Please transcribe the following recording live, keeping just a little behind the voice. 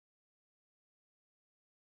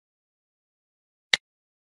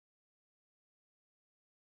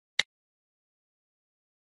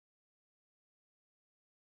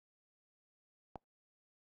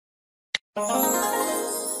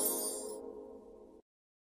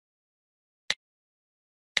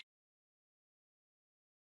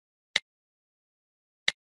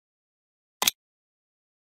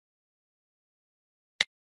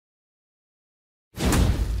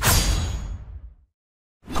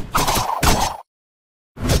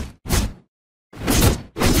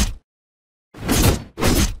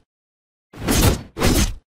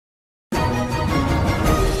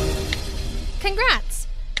Congrats!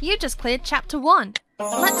 You just cleared Chapter 1.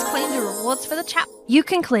 Let's claim the rewards for the chapter. You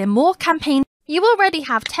can clear more campaigns. You already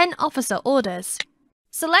have 10 officer orders.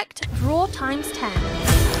 Select Draw times 10.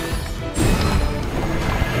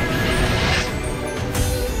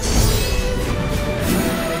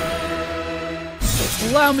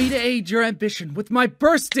 Allow me to aid your ambition with my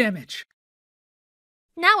burst damage!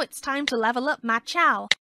 Now it's time to level up Ma Chao.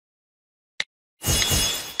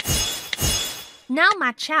 Now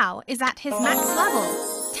Ma Chao is at his max level.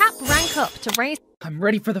 Tap rank up to raise. I'm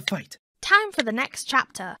ready for the fight. Time for the next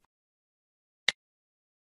chapter.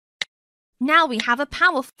 Now we have a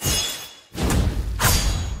powerful...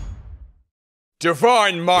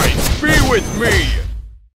 Divine might, be with me!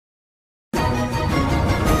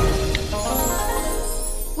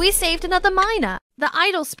 We saved another miner. The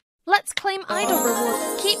idol... Let's claim idol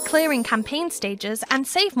reward. Keep clearing campaign stages and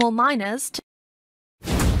save more miners to...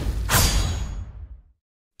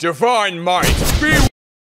 Divine might, be...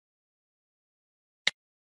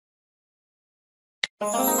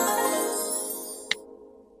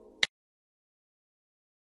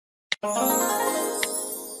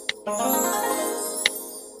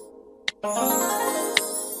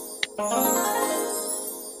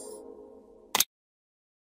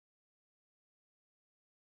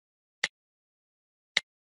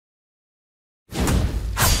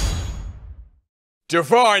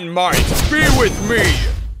 Divine might, be with me!